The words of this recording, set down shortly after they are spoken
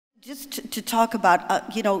Just to talk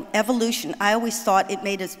about, evolution, I always thought it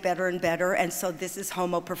made us better and better, and so this is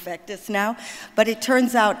Homo perfectus now. But it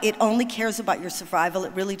turns out it only cares about your survival.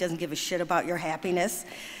 It really doesn't give a shit about your happiness.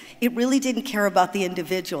 It really didn't care about the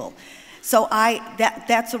individual. So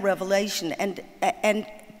that's a revelation. And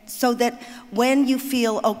so that when you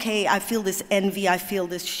feel, okay, I feel this envy, I feel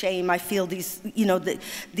this shame, I feel these,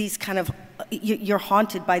 these kind of, you're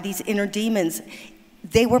haunted by these inner demons.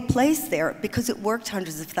 They were placed there because it worked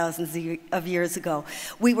hundreds of thousands of years ago.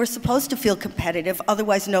 We were supposed to feel competitive,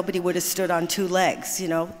 otherwise nobody would have stood on two legs,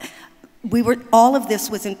 All of this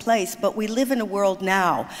was in place, but we live in a world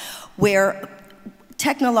now where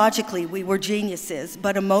technologically we were geniuses,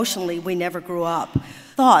 but emotionally we never grew up.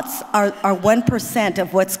 Thoughts are 1%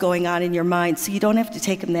 of what's going on in your mind, so you don't have to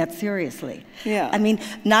take them that seriously. Yeah. I mean,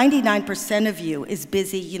 99% of you is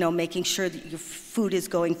busy, making sure that your food is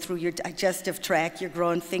going through your digestive tract, you're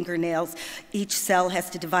growing fingernails, each cell has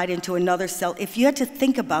to divide into another cell. If you had to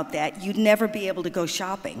think about that, you'd never be able to go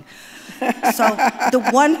shopping. So the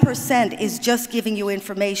 1% is just giving you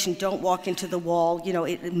information. Don't walk into the wall,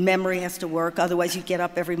 memory has to work, otherwise you get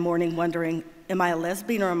up every morning wondering, am I a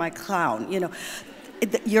lesbian or am I a clown?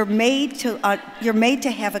 You're made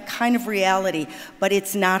to have a kind of reality, but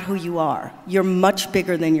it's not who you are. You're much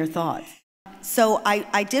bigger than your thoughts. So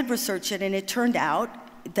I did research it, and it turned out,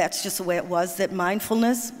 that's just the way it was, that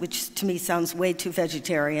mindfulness, which to me sounds way too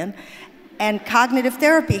vegetarian, and cognitive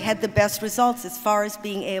therapy had the best results as far as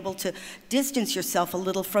being able to distance yourself a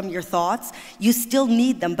little from your thoughts. You still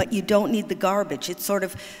need them, but you don't need the garbage. It's sort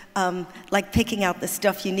of like picking out the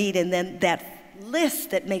stuff you need, and then that list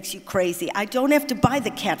that makes you crazy. I don't have to buy the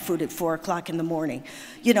cat food at 4 o'clock in the morning.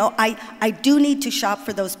 I do need to shop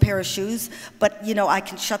for those pair of shoes, but I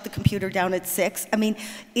can shut the computer down at 6. I mean,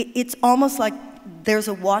 it's almost like there's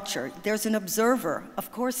a watcher, there's an observer.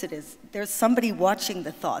 Of course it is. There's somebody watching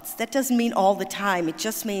the thoughts. That doesn't mean all the time. It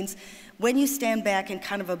just means when you stand back and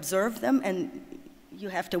kind of observe them, and you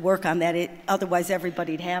have to work on that, otherwise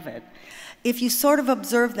everybody'd have it. If you sort of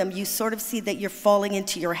observe them, you sort of see that you're falling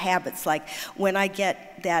into your habits, like when I get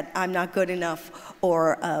that I'm not good enough,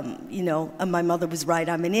 or, my mother was right,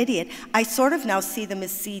 I'm an idiot. I sort of now see them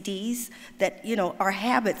as CDs that, are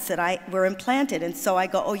habits that were implanted. And so I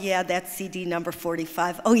go, oh yeah, that's CD number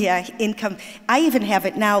 45. Oh yeah, income. I even have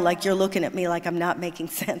it now, like you're looking at me like I'm not making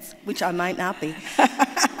sense, which I might not be.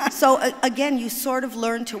 So again, you sort of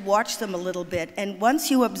learn to watch them a little bit. And once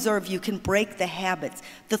you observe, you can break the habits.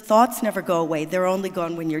 The thoughts never go away. They're only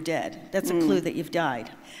gone when you're dead. That's a clue that you've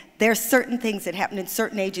died. There are certain things that happen in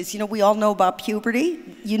certain ages. We all know about puberty.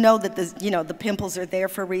 You know that the pimples are there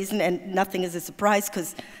for a reason, and nothing is a surprise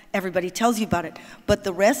because everybody tells you about it. But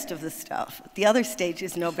the rest of the stuff, the other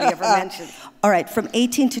stages, nobody ever mentions. All right, from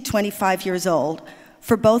 18 to 25 years old,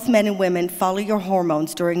 for both men and women, follow your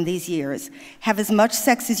hormones during these years. Have as much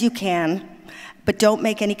sex as you can, but don't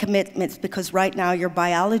make any commitments because right now your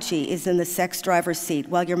biology is in the sex driver's seat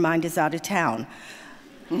while your mind is out of town.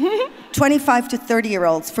 25 to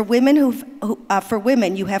 30-year-olds. For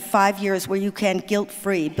women, you have 5 years where you can,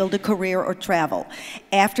 guilt-free, build a career or travel.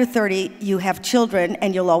 After 30, you have children,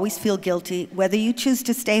 and you'll always feel guilty. Whether you choose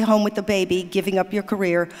to stay home with the baby, giving up your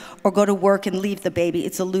career, or go to work and leave the baby,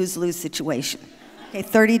 it's a lose-lose situation. Okay,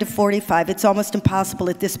 30 to 45, it's almost impossible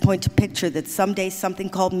at this point to picture that someday something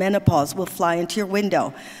called menopause will fly into your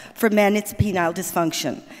window. For men, it's penile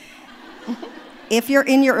dysfunction. If you're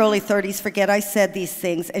in your early 30s, forget I said these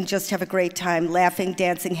things and just have a great time laughing,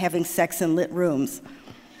 dancing, having sex in lit rooms.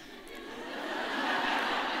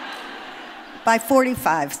 By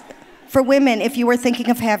 45, for women, if you were thinking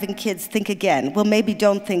of having kids, think again. Well, maybe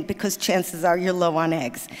don't think because chances are you're low on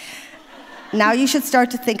eggs. Now you should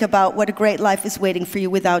start to think about what a great life is waiting for you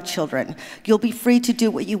without children. You'll be free to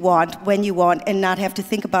do what you want, when you want, and not have to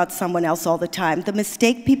think about someone else all the time. The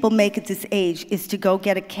mistake people make at this age is to go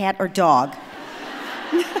get a cat or dog.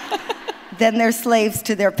 Then they're slaves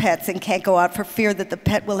to their pets and can't go out for fear that the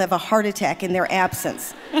pet will have a heart attack in their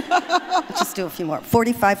absence. Just do a few more.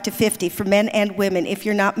 45 to 50, for men and women, if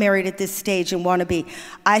you're not married at this stage and want to be,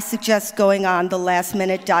 I suggest going on the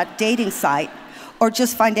last-minute dating site, or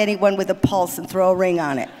just find anyone with a pulse and throw a ring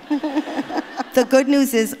on it. The good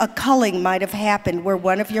news is a culling might have happened where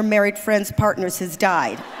one of your married friends' partners has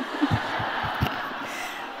died.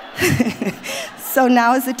 So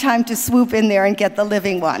now is the time to swoop in there and get the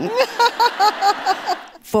living one.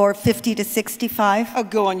 For 50 to 65? Oh,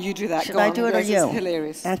 go on, you do that. Should I do it or you? It's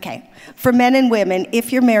hilarious. Okay. For men and women,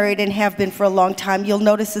 if you're married and have been for a long time, you'll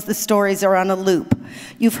notice that the stories are on a loop.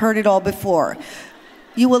 You've heard it all before.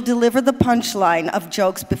 You will deliver the punchline of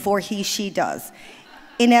jokes before he, she does.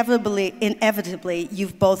 Inevitably,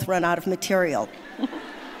 you've both run out of material.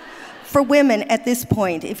 For women, at this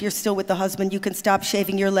point, if you're still with the husband, you can stop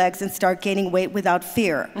shaving your legs and start gaining weight without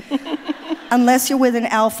fear. Unless you're with an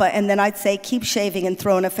alpha, and then I'd say keep shaving and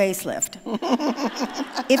throw in a facelift.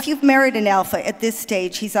 If you've married an alpha at this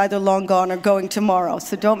stage, he's either long gone or going tomorrow,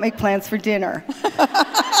 so don't make plans for dinner.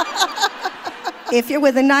 If you're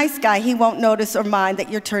with a nice guy, he won't notice or mind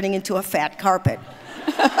that you're turning into a fat carpet.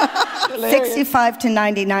 65 to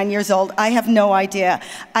 99 years old, I have no idea.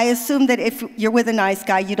 I assume that if you're with a nice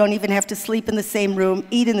guy, you don't even have to sleep in the same room,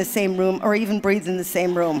 eat in the same room, or even breathe in the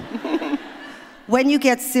same room. When you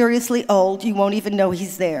get seriously old, you won't even know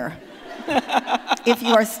he's there. If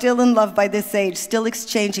you are still in love by this age, still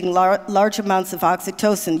exchanging large amounts of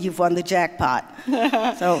oxytocin, you've won the jackpot.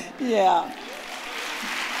 So, yeah.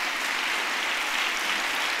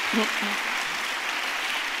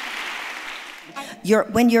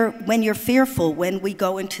 When you're fearful, when we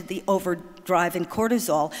go into the overdrive in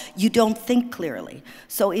cortisol, you don't think clearly.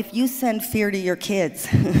 So if you send fear to your kids,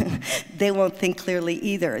 they won't think clearly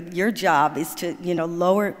either. Your job is to,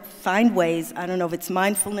 find ways, I don't know if it's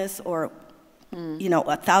mindfulness or,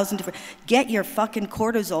 1,000 different, get your fucking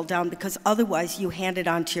cortisol down, because otherwise you hand it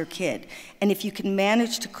on to your kid. And if you can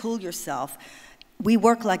manage to cool yourself, we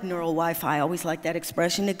work like neural Wi-Fi. I always like that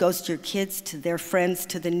expression. It goes to your kids, to their friends,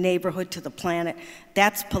 to the neighborhood, to the planet.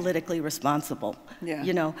 That's politically responsible.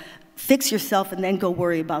 Yeah. Fix yourself and then go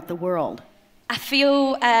worry about the world. I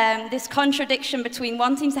feel this contradiction between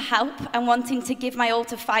wanting to help and wanting to give my all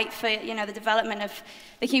to fight for, the development of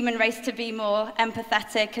the human race to be more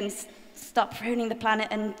empathetic and stop ruining the planet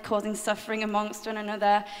and causing suffering amongst one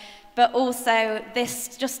another. But also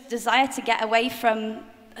this just desire to get away from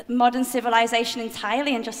modern civilization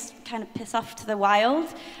entirely and just kind of piss off to the wild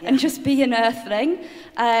and just be an earthling.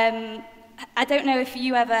 I don't know if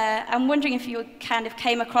you ever, I'm wondering if you kind of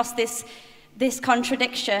came across this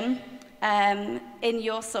contradiction in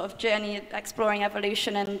your sort of journey exploring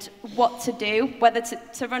evolution and what to do, whether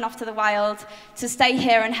to run off to the wild, to stay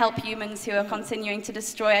here and help humans who are continuing to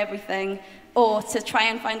destroy everything, or to try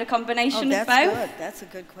and find a combination of both. Good. That's a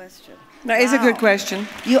good question. That is a good question.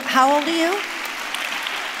 How old are you?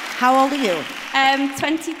 How old are you?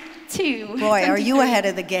 22. Boy, 23. are you ahead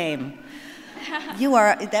of the game. You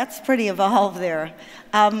are, that's pretty evolved there.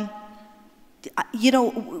 Part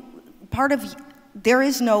of, there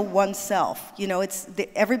is no one self.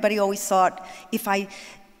 Everybody always thought, if I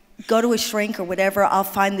go to a shrink or whatever, I'll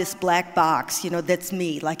find this black box, that's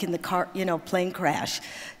me, like in the car, plane crash.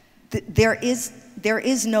 There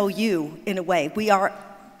is no you, in a way. We are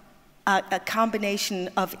a combination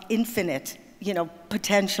of infinite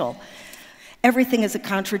potential. Everything is a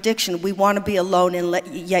contradiction. We want to be alone, and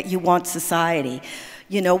yet you want society.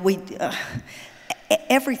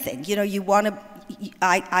 Everything. You want to.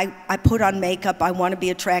 I put on makeup. I want to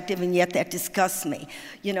be attractive, and yet that disgusts me.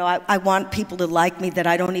 I want people to like me that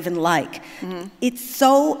I don't even like. Mm-hmm. It's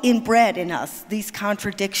so inbred in us, these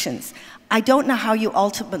contradictions. I don't know how you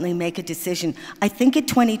ultimately make a decision. I think at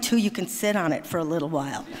 22 you can sit on it for a little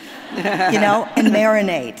while, and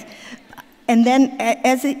marinate. And then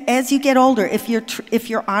as you get older, if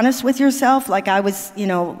you're honest with yourself, like I was,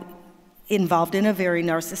 involved in a very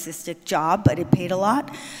narcissistic job, but it paid a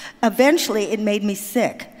lot, eventually it made me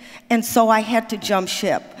sick. And so I had to jump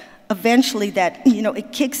ship. Eventually that,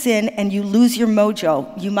 it kicks in and you lose your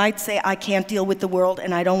mojo. You might say, I can't deal with the world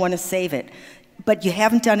and I don't want to save it. But you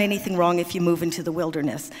haven't done anything wrong if you move into the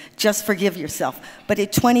wilderness. Just forgive yourself. But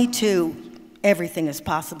at 22, everything is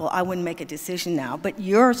possible. I wouldn't make a decision now, but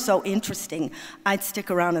you're so interesting, I'd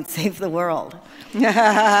stick around and save the world.